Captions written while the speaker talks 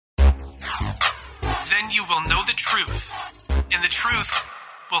Then you will know the truth, and the truth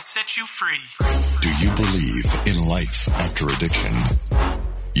will set you free. Do you believe in life after addiction?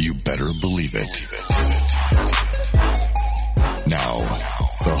 You better believe it. Now,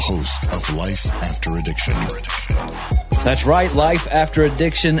 the host of Life After Addiction. That's right, Life After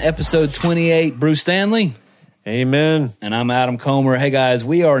Addiction, episode 28. Bruce Stanley. Amen. And I'm Adam Comer. Hey, guys,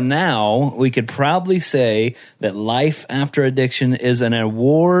 we could proudly say that Life After Addiction is an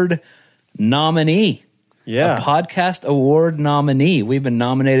award nominee. Yeah. A podcast award nominee. We've been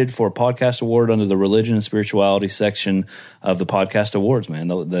nominated for a podcast award under the religion and spirituality section of the podcast awards, man.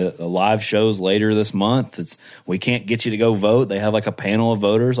 The live shows later this month. We can't get you to go vote. They have like a panel of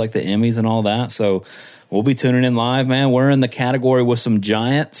voters like the Emmys and all that. So we'll be tuning in live, man. We're in the category with some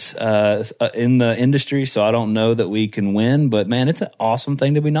giants in the industry, so I don't know that we can win. But, man, it's an awesome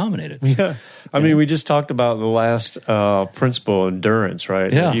thing to be nominated. Yeah. I mean, we just talked about the last principle, endurance,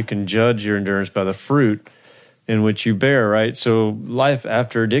 right? Yeah. That you can judge your endurance by the fruit in which you bear, right? So Life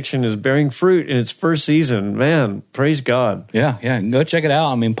After Addiction is bearing fruit in its first season. Man, praise God. Yeah. Go check it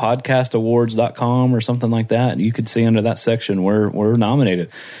out. I mean, podcastawards.com or something like that. You could see under that section we're nominated.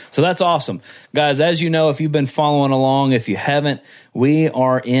 So that's awesome. Guys, as you know, if you've been following along, if you haven't, we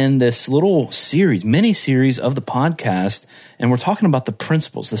are in this little series, mini-series of the podcast, and we're talking about the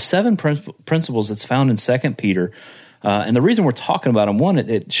principles, the 7 principles that's found in 2 Peter. And the reason we're talking about them, one,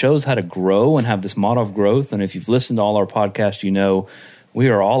 it shows how to grow and have this model of growth. And if you've listened to all our podcasts, you know we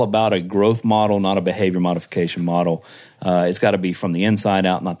are all about a growth model, not a behavior modification model. It's got to be from the inside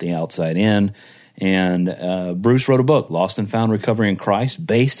out, not the outside in. And Bruce wrote a book, Lost and Found: Recovery in Christ,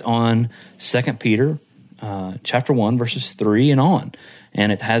 based on 2 Peter chapter 1, verses 3 and on.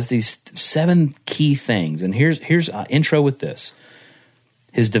 And it has these 7 key things. And here's an intro with this.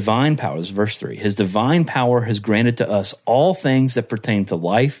 His divine power, this is verse 3, his divine power has granted to us all things that pertain to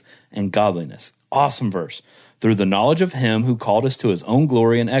life and godliness. Awesome verse. Through the knowledge of him who called us to his own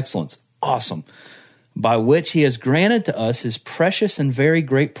glory and excellence. Awesome. By which he has granted to us his precious and very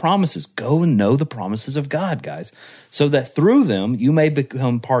great promises. Go and know the promises of God, guys, so that through them you may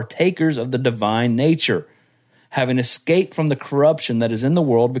become partakers of the divine nature, having escaped from the corruption that is in the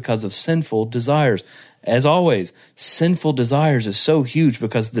world because of sinful desires. As always, sinful desires is so huge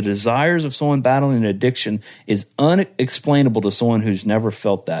because the desires of someone battling an addiction is unexplainable to someone who's never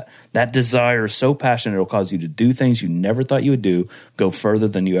felt that. That desire is so passionate, it'll cause you to do things you never thought you would do, go further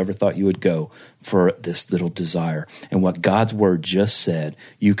than you ever thought you would go for this little desire. And what God's word just said,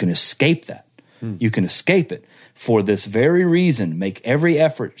 you can escape that. You can escape it. For this very reason, make every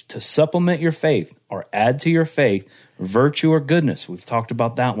effort to supplement your faith or add to your faith virtue or goodness. We've talked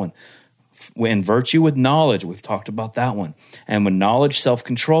about that one. And virtue with knowledge, we've talked about that one. And with knowledge,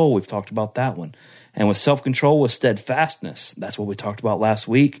 self-control, we've talked about that one. And with self-control, with steadfastness, that's what we talked about last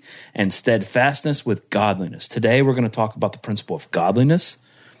week. And steadfastness with godliness. Today, we're going to talk about the principle of godliness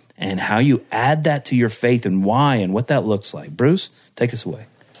and how you add that to your faith and why and what that looks like. Bruce, take us away.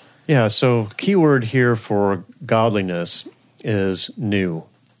 Yeah, so key word here for godliness is new.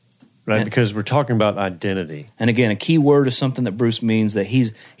 Right, because we're talking about identity. And again, a key word is something that Bruce means that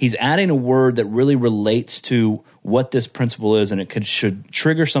he's adding a word that really relates to what this principle is, and it should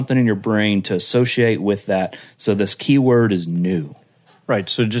trigger something in your brain to associate with that. So this key word is new. Right,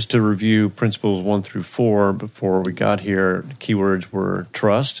 so just to review principles 1 through 4 before we got here, the key words were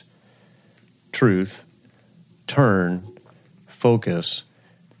trust, truth, turn, focus,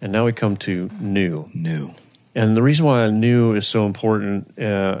 and now we come to new. New. And the reason why new is so important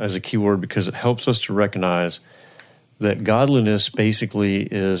as a key word because it helps us to recognize that godliness basically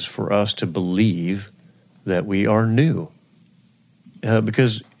is for us to believe that we are new.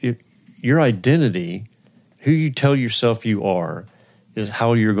 Because your identity, who you tell yourself you are, is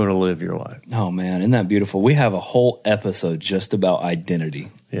how you're going to live your life. Oh, man, isn't that beautiful? We have a whole episode just about identity.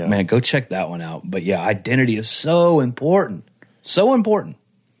 Yeah. Man, go check that one out. But yeah, identity is so important. So important.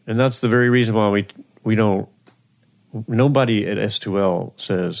 And that's the very reason why we don't. Nobody at S2L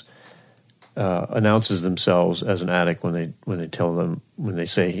says announces themselves as an addict when they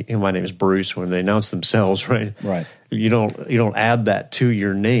say, hey, my name is Bruce, when they announce themselves, right? Right. You don't add that to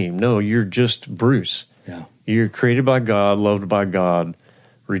your name. No, you're just Bruce. Yeah. You're created by God, loved by God,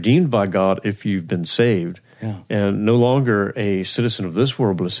 redeemed by God if you've been saved, and no longer a citizen of this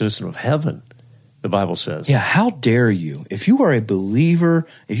world, but a citizen of heaven. The Bible says. Yeah, how dare you? If you are a believer,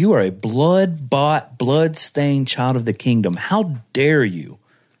 if you are a blood-bought, blood-stained child of the kingdom, how dare you?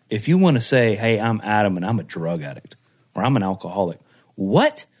 If you want to say, hey, I'm Adam and I'm a drug addict, or I'm an alcoholic.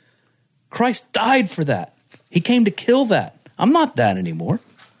 What? Christ died for that. He came to kill that. I'm not that anymore.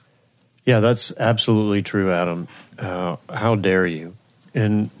 Yeah, that's absolutely true, Adam. How dare you?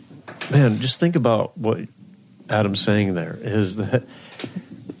 And man, just think about what Adam's saying there, is that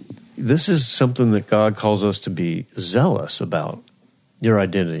this is something that God calls us to be zealous about, your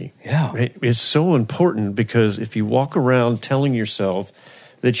identity. Yeah. It's so important, because if you walk around telling yourself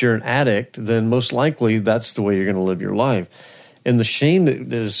that you're an addict, then most likely that's the way you're going to live your life. And the shame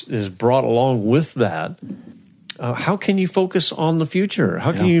that is brought along with that, how can you focus on the future?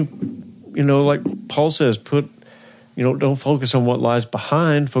 How can you like Paul says, don't focus on what lies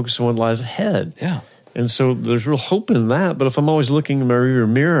behind, focus on what lies ahead. Yeah. And so there's real hope in that. But if I'm always looking in my rearview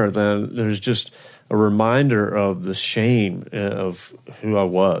mirror, then there's just a reminder of the shame of who I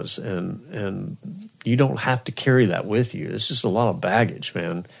was. And you don't have to carry that with you. It's just a lot of baggage,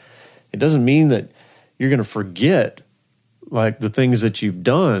 man. It doesn't mean that you're going to forget like the things that you've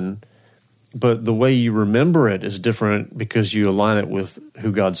done, but the way you remember it is different because you align it with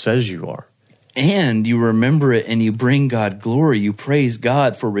who God says you are. And you remember it and you bring God glory. You praise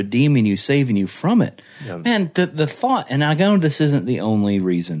God for redeeming you, saving you from it. Yeah. Man, the thought, and I know this isn't the only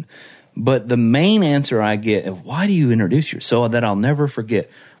reason, but the main answer I get of why do you introduce yourself, so that I'll never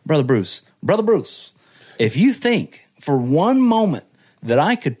forget, Brother Bruce, if you think for one moment that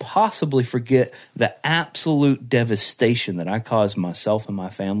I could possibly forget the absolute devastation that I caused myself and my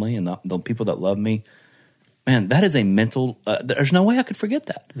family and the people that love me, man, that is a mental, there's no way I could forget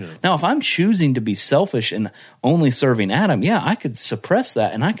that. Yeah. Now, if I'm choosing to be selfish and only serving Adam, yeah, I could suppress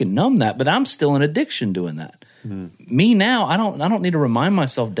that and I could numb that, but I'm still in addiction doing that. Me now, I don't need to remind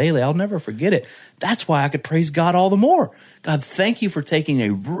myself daily. I'll never forget it. That's why I could praise God all the more. God, thank you for taking a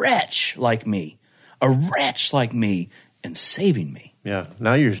wretch like me, and saving me. Yeah,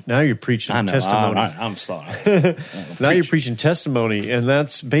 now you're preaching testimony. I'm sorry. Now you're preaching testimony, and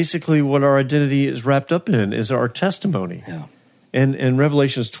that's basically what our identity is wrapped up in, is our testimony. Yeah. And in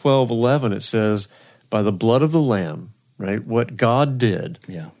Revelations 12:11, it says, by the blood of the Lamb, right, what God did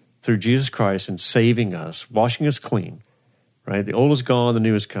through Jesus Christ in saving us, washing us clean, right? The old is gone, the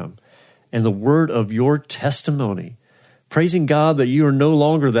new has come. And the word of your testimony, praising God that you are no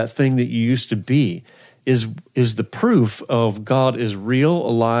longer that thing that you used to be, is the proof of God is real,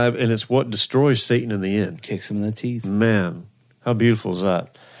 alive, and it's what destroys Satan in the end. Kicks him in the teeth. Man, how beautiful is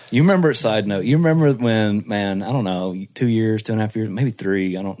that? You remember, side note, you remember when, man, I don't know, 2 years, 2.5 years, maybe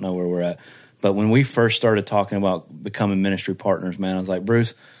 3, I don't know where we're at. But when we first started talking about becoming ministry partners, man, I was like,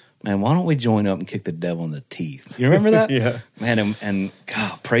 Bruce, man, why don't we join up and kick the devil in the teeth? You remember that? Yeah. Man, and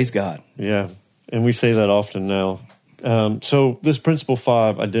God, praise God. Yeah, and we say that often now. So this principle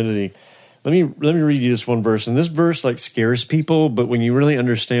 5, identity. Let me read you this one verse, and this verse like scares people, but when you really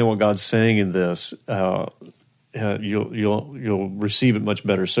understand what God's saying in this, you'll receive it much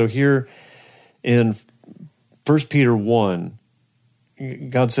better. So here in 1 Peter 1,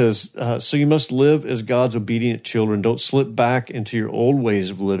 God says, so you must live as God's obedient children. Don't slip back into your old ways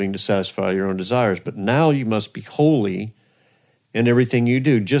of living to satisfy your own desires. But now you must be holy in everything you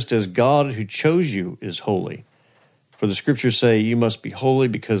do, just as God who chose you is holy. For the scriptures say, you must be holy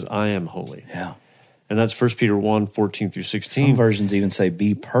because I am holy. Yeah. And that's 1 Peter 1, 14 through 16. Some versions even say,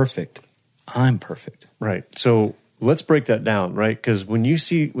 be perfect. I'm perfect. Right. So let's break that down, right? Because when you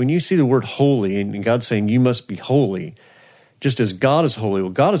see the word holy and God's saying you must be holy, just as God is holy,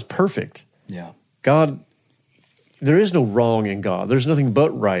 well, God is perfect. Yeah. God, there is no wrong in God. There's nothing but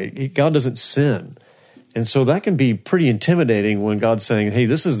right. God doesn't sin. And so that can be pretty intimidating when God's saying, hey,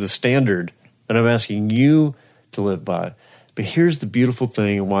 this is the standard that I'm asking you to live by. But here's the beautiful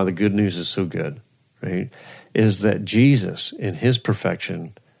thing and why the good news is so good, right? Is that Jesus in his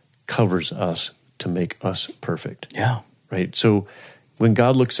perfection covers us to make us perfect. Yeah. Right? So when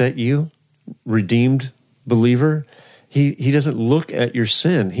God looks at you, redeemed believer, he doesn't look at your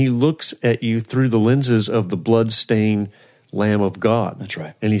sin. He looks at you through the lenses of the blood-stained Lamb of God. That's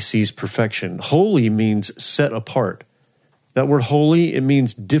right. And he sees perfection. Holy means set apart. That word holy, it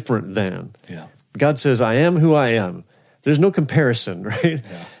means different than. Yeah. God says, I am who I am. There's no comparison, right?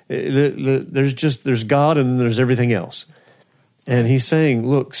 Yeah. There's God and then there's everything else. And he's saying,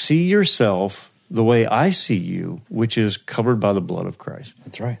 look, see yourself the way I see you, which is covered by the blood of Christ.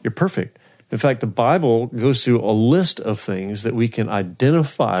 That's right. You're perfect. In fact, the Bible goes through a list of things that we can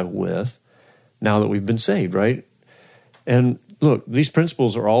identify with now that we've been saved, right? And look, these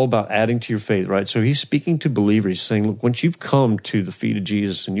principles are all about adding to your faith, right? So he's speaking to believers, saying, look, once you've come to the feet of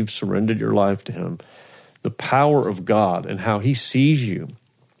Jesus and you've surrendered your life to him, the power of God and how he sees you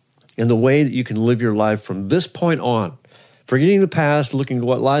and the way that you can live your life from this point on, forgetting the past, looking at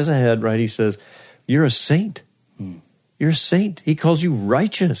what lies ahead, right? He says, you're a saint. You're a saint. He calls you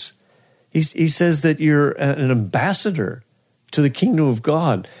righteous. He says that you're an ambassador to the kingdom of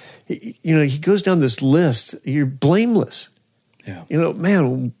God. He goes down this list. You're blameless. Yeah. You know,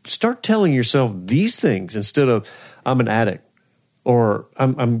 man, start telling yourself these things instead of I'm an addict or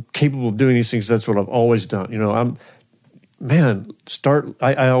I'm capable of doing these things. That's what I've always done. You know,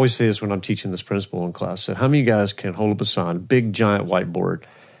 I always say this when I'm teaching this principle in class. So how many of you guys can hold up a sign, big giant whiteboard,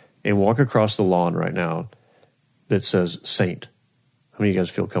 and walk across the lawn right now that says saint? How many of you guys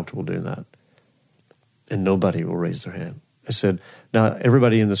feel comfortable doing that? And nobody will raise their hand. I said, now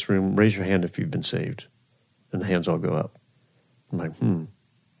everybody in this room, raise your hand if you've been saved. And the hands all go up. I'm like,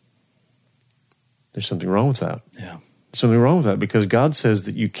 there's something wrong with that. Yeah. Something wrong with that because God says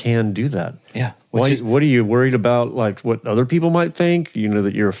that you can do that. Yeah. What are you worried about, like what other people might think? You know,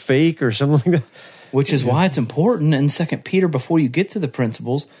 that you're a fake or something like that? Which is why it's important in 2 Peter, before you get to the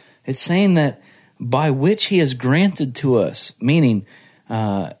principles, it's saying that by which he has granted to us, meaning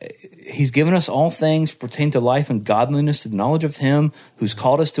he's given us all things pertaining to life and godliness, to the knowledge of him who's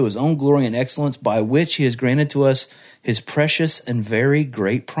called us to his own glory and excellence, by which he has granted to us his precious and very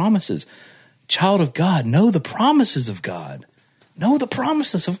great promises. Child of God, know the promises of God. Know the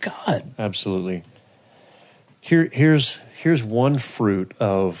promises of God. Absolutely. Here's one fruit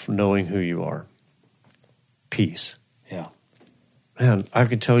of knowing who you are. Peace. Yeah. Man, I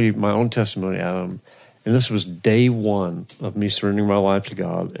can tell you my own testimony, Adam, and this was day one of me surrendering my life to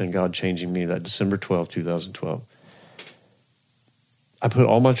God and God changing me, that December 12, 2012. I put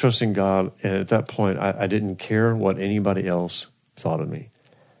all my trust in God, and at that point, I didn't care what anybody else thought of me.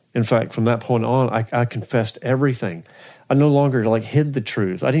 In fact, from that point on, I confessed everything. I no longer hid the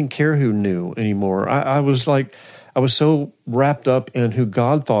truth. I didn't care who knew anymore. I was so wrapped up in who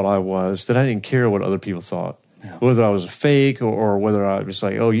God thought I was that I didn't care what other people thought. Yeah. Whether I was a fake or whether I was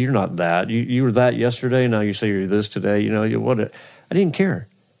like, oh, you're not that. You were that yesterday, now you say you're this today. You know, I didn't care.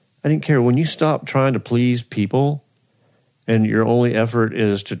 I didn't care. When you stop trying to please people and your only effort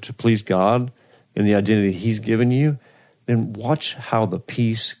is to please God and the identity he's given you, then watch how the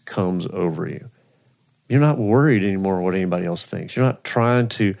peace comes over you. You're not worried anymore what anybody else thinks. You're not trying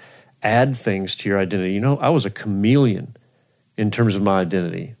to add things to your identity. You know, I was a chameleon in terms of my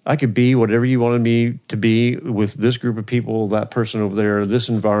identity. I could be whatever you wanted me to be with this group of people, that person over there, this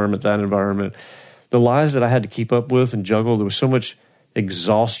environment, that environment. The lies that I had to keep up with and juggle, there was so much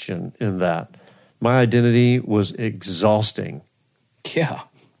exhaustion in that. My identity was exhausting. Yeah.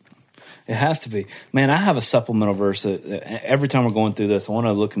 It has to be. Man, I have a supplemental verse that every time we're going through this, I want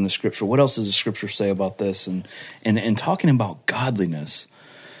to look in the scripture. What else does the scripture say about this? And talking about godliness.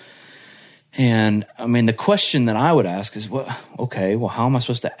 And I mean, the question that I would ask is, well, how am I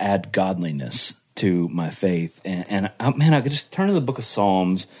supposed to add godliness to my faith? And I could just turn to the book of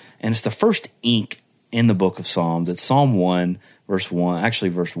Psalms, and it's the first ink in the book of Psalms. It's Psalm 1, verse 1, actually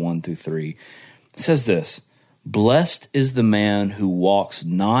verse 1 through 3. It says this: blessed is the man who walks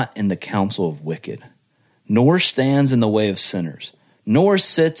not in the counsel of wicked, nor stands in the way of sinners, nor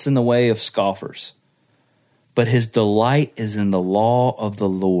sits in the way of scoffers. But his delight is in the law of the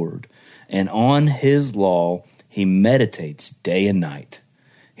Lord, and on his law he meditates day and night.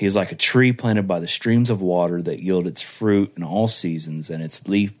 He is like a tree planted by the streams of water that yield its fruit in all seasons, and its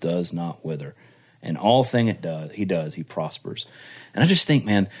leaf does not wither. And all thing he does, he prospers. And I just think,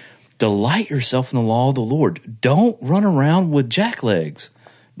 man, delight yourself in the law of the Lord. Don't run around with jacklegs.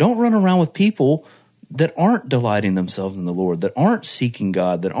 Don't run around with people that aren't delighting themselves in the Lord, that aren't seeking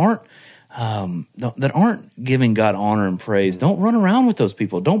God, that aren't giving God honor and praise. Don't run around with those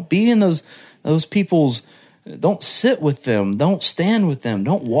people. Don't be in those people's. Don't sit with them. Don't stand with them.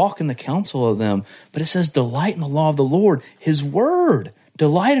 Don't walk in the counsel of them. But it says, delight in the law of the Lord, his word.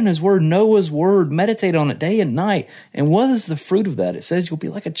 Delight in his word, know his word, meditate on it day and night. And what is the fruit of that? It says you'll be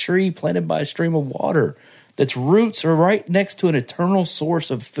like a tree planted by a stream of water that's roots are right next to an eternal source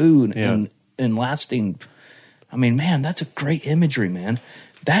of food and lasting. I mean, man, that's a great imagery, man.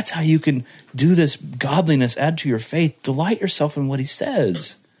 That's how you can do this godliness, add to your faith. Delight yourself in what he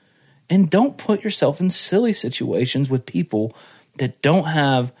says. And don't put yourself in silly situations with people that don't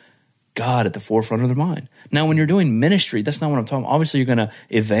have God at the forefront of their mind. Now, when you're doing ministry, that's not what I'm talking about. Obviously, you're going to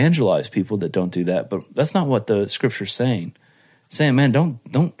evangelize people that don't do that, but that's not what the scripture's saying. It's saying, man,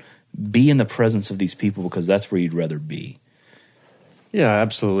 don't be in the presence of these people because that's where you'd rather be. Yeah,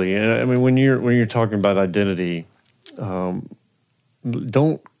 absolutely. And I mean, when you're talking about identity, don't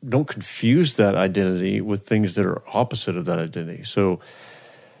confuse that identity with things that are opposite of that identity. So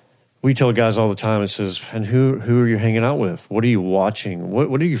we tell guys all the time, it says, and who are you hanging out with? What are you watching?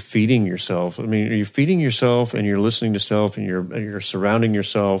 What are you feeding yourself? I mean, are you feeding yourself and you're listening to self and you're surrounding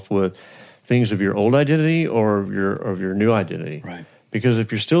yourself with things of your old identity or of your new identity? Right. Because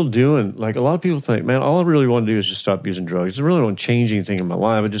if you're still doing, like a lot of people think, man, all I really want to do is just stop using drugs. I really don't want to change anything in my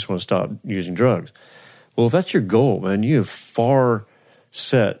life. I just want to stop using drugs. Well, if that's your goal, man, you have far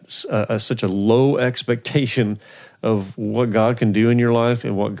set such a low expectation of what God can do in your life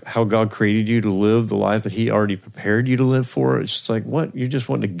and how God created you to live the life that he already prepared you to live for. It's just like, what? You just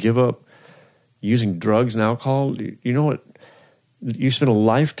want to give up using drugs and alcohol? You know what? You spent a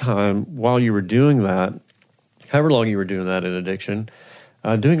lifetime while you were doing that, however long you were doing that in addiction,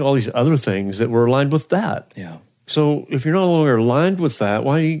 doing all these other things that were aligned with that. Yeah. So if you're no longer aligned with that,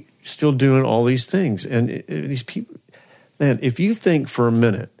 why are you still doing all these things? And these people, man, if you think for a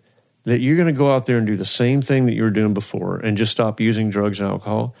minute that you're going to go out there and do the same thing that you were doing before and just stop using drugs and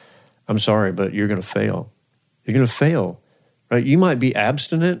alcohol, I'm sorry, but you're going to fail. You're going to fail, right? You might be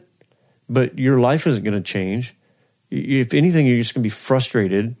abstinent, but your life isn't going to change. If anything, you're just going to be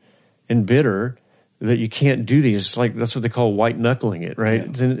frustrated and bitter that you can't do these. It's like, that's what they call white knuckling it, right?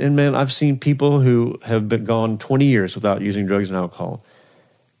 Yeah. And man, I've seen people who have been gone 20 years without using drugs and alcohol,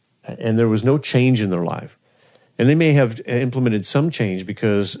 and there was no change in their life. And they may have implemented some change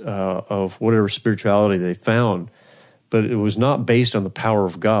because of whatever spirituality they found, but it was not based on the power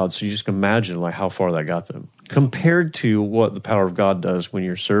of God. So you just can imagine like how far that got them compared to what the power of God does when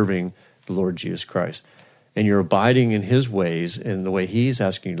you're serving the Lord Jesus Christ and you're abiding in his ways and the way he's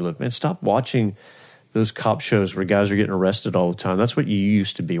asking you to live. Man, stop watching those cop shows where guys are getting arrested all the time. That's what you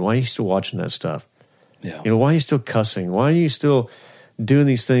used to be. Why are you still watching that stuff? Yeah. Why are you still cussing? Why are you still doing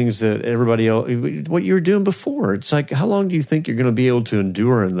these things that everybody else, what you were doing before? It's like, how long do you think you're going to be able to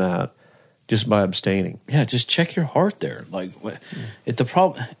endure in that just by abstaining? Yeah, just check your heart there. Like, the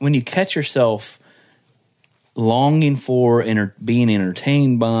problem when you catch yourself longing for being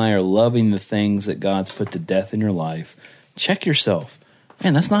entertained by or loving the things that God's put to death in your life, check yourself.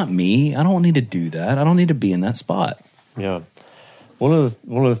 Man, that's not me. I don't need to do that. I don't need to be in that spot. Yeah. One of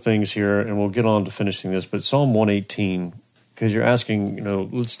the things here, and we'll get on to finishing this, but Psalm 118, because you're asking,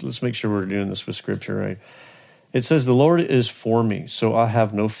 let's make sure we're doing this with Scripture, right? It says, "The Lord is for me, so I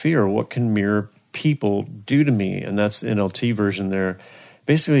have no fear. What can mere people do to me?" And that's the NLT version there.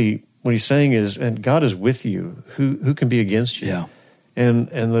 Basically, what he's saying is, and God is with you. Who can be against you? Yeah. And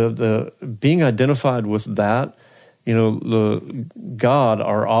the being identified with that, the God,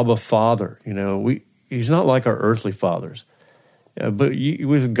 our Abba Father, he's not like our earthly fathers. But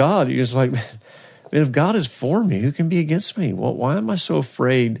with God, you're just like, man, if God is for me, who can be against me? Well, why am I so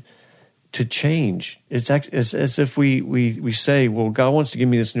afraid to change? It's as if we say, well, God wants to give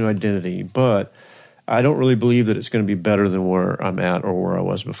me this new identity, but I don't really believe that it's going to be better than where I'm at or where I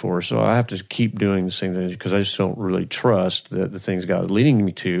was before. So I have to keep doing the same things because I just don't really trust that the things God is leading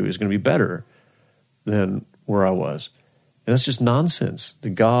me to is going to be better than where I was. And that's just nonsense. The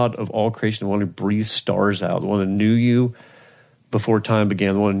God of all creation, the one who breathed stars out, the one that knew you before time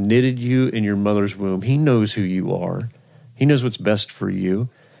began, the one who knitted you in your mother's womb, he knows who you are. He knows what's best for you.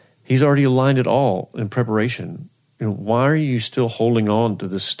 He's already aligned it all in preparation. Why are you still holding on to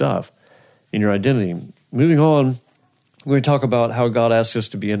this stuff in your identity? Moving on, we're going to talk about how God asks us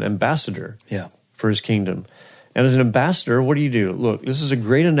to be an ambassador for his kingdom. And as an ambassador, what do? Look, this is a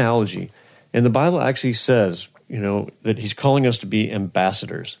great analogy. And the Bible actually says, that he's calling us to be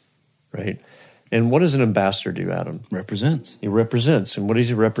ambassadors, right? And what does an ambassador do, Adam? Represents. He represents. And what does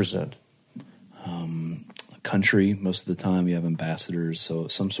he represent? A country. Most of the time you have ambassadors, so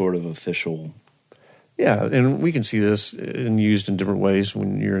some sort of official. Yeah, and we can see this used in different ways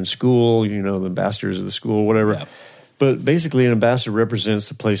when you're in school, the ambassadors of the school, whatever. Yeah. But basically an ambassador represents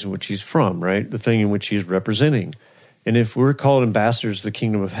the place in which he's from, right? The thing in which he's representing. And if we're called ambassadors of the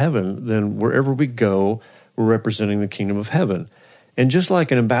kingdom of heaven, then wherever we go, we're representing the kingdom of heaven. And just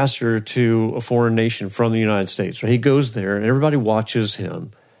like an ambassador to a foreign nation from the United States, right? He goes there and everybody watches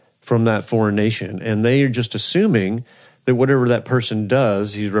him from that foreign nation. And they are just assuming that whatever that person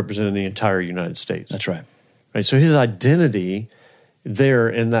does, he's representing the entire United States. That's right. Right. So his identity there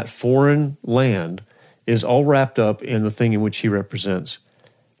in that foreign land is all wrapped up in the thing in which he represents.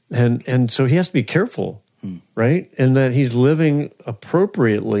 And so he has to be careful, right? And that he's living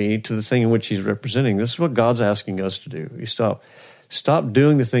appropriately to the thing in which he's representing. This is what God's asking us to do. You stop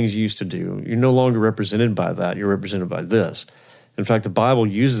doing the things you used to do. You're no longer represented by that. You're represented by this. In fact, the Bible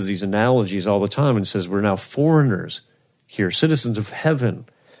uses these analogies all the time and says we're now foreigners here, citizens of heaven,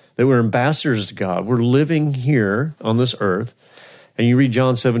 that we're ambassadors to God. We're living here on this earth. And you read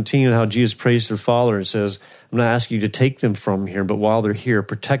John 17 and how Jesus prays to the Father and says, I'm not asking you to take them from here, but while they're here,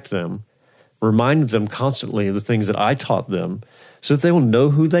 protect them. Remind them constantly of the things that I taught them so that they will know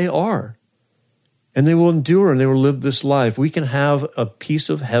who they are. And they will endure and they will live this life. We can have a piece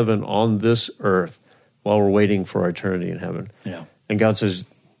of heaven on this earth while we're waiting for our eternity in heaven. Yeah. And God says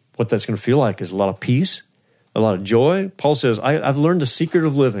what that's going to feel like is a lot of peace, a lot of joy. Paul says, I've learned the secret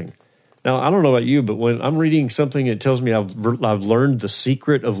of living, Now, I don't know about you, but when I'm reading something that tells me I've learned the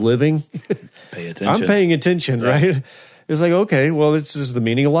secret of living, Pay attention. I'm paying attention, right? It's like, okay, well, it's just the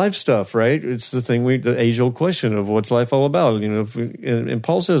meaning of life stuff, right? It's the thing, the age-old question of what's life all about. You know, and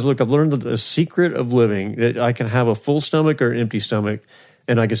Paul says, look, I've learned the secret of living, that I can have a full stomach or an empty stomach,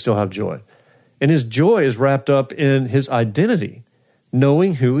 and I can still have joy. And his joy is wrapped up in his identity,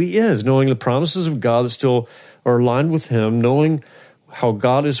 knowing who he is, knowing the promises of God that still are aligned with him, knowing how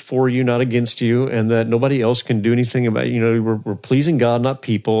God is for you, not against you, and that nobody else can do anything about it. You know, we're pleasing God, not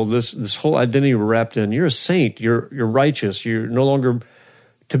people. This whole identity we're wrapped in. You're a saint. You're righteous. You're no longer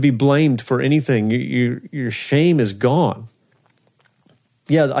to be blamed for anything. Your shame is gone.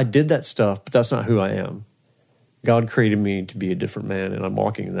 Yeah, I did that stuff, but that's not who I am. God created me to be a different man, and I'm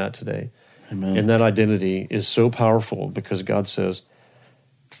walking in that today. Amen. And that identity is so powerful because God says,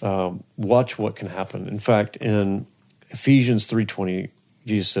 watch what can happen. In fact, in Ephesians 3:20,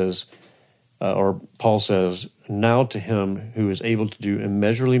 Jesus says, or Paul says, now to him who is able to do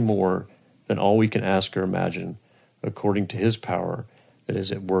immeasurably more than all we can ask or imagine, according to his power that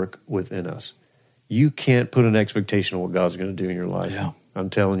is at work within us. You can't put an expectation on what God's going to do in your life. Yeah. I'm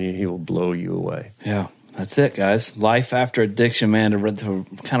telling you, he will blow you away. Yeah, that's it, guys. Life after addiction, man, to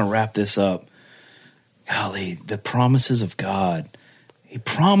kind of wrap this up. Golly, the promises of God. He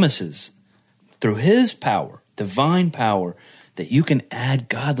promises through his power, divine power, that you can add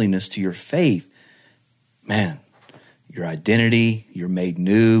godliness to your faith. Man, your identity, you're made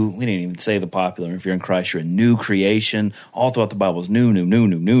new. We didn't even say the popular. If you're in Christ, you're a new creation. All throughout the Bible is new.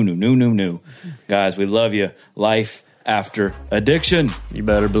 Guys, we love you. Life after addiction. You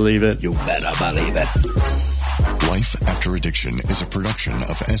better believe it. You better believe it. Life After Addiction is a production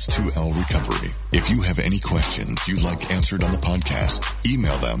of S2L Recovery. If you have any questions you'd like answered on the podcast,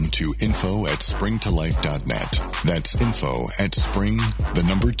 email them to info@springtolife.net. That's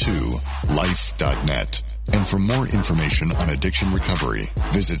info@spring2life.net. And for more information on addiction recovery,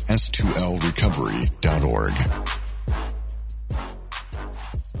 visit s2lrecovery.org.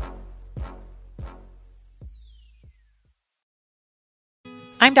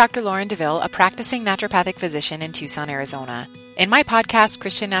 I'm Dr. Lauren DeVille, a practicing naturopathic physician in Tucson, Arizona. In my podcast,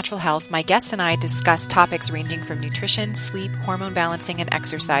 Christian Natural Health, my guests and I discuss topics ranging from nutrition, sleep, hormone balancing, and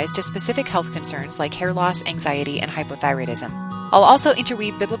exercise to specific health concerns like hair loss, anxiety, and hypothyroidism. I'll also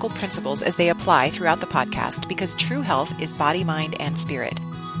interweave biblical principles as they apply throughout the podcast because true health is body, mind, and spirit.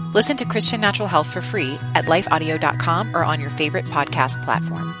 Listen to Christian Natural Health for free at lifeaudio.com or on your favorite podcast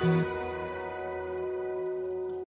platform.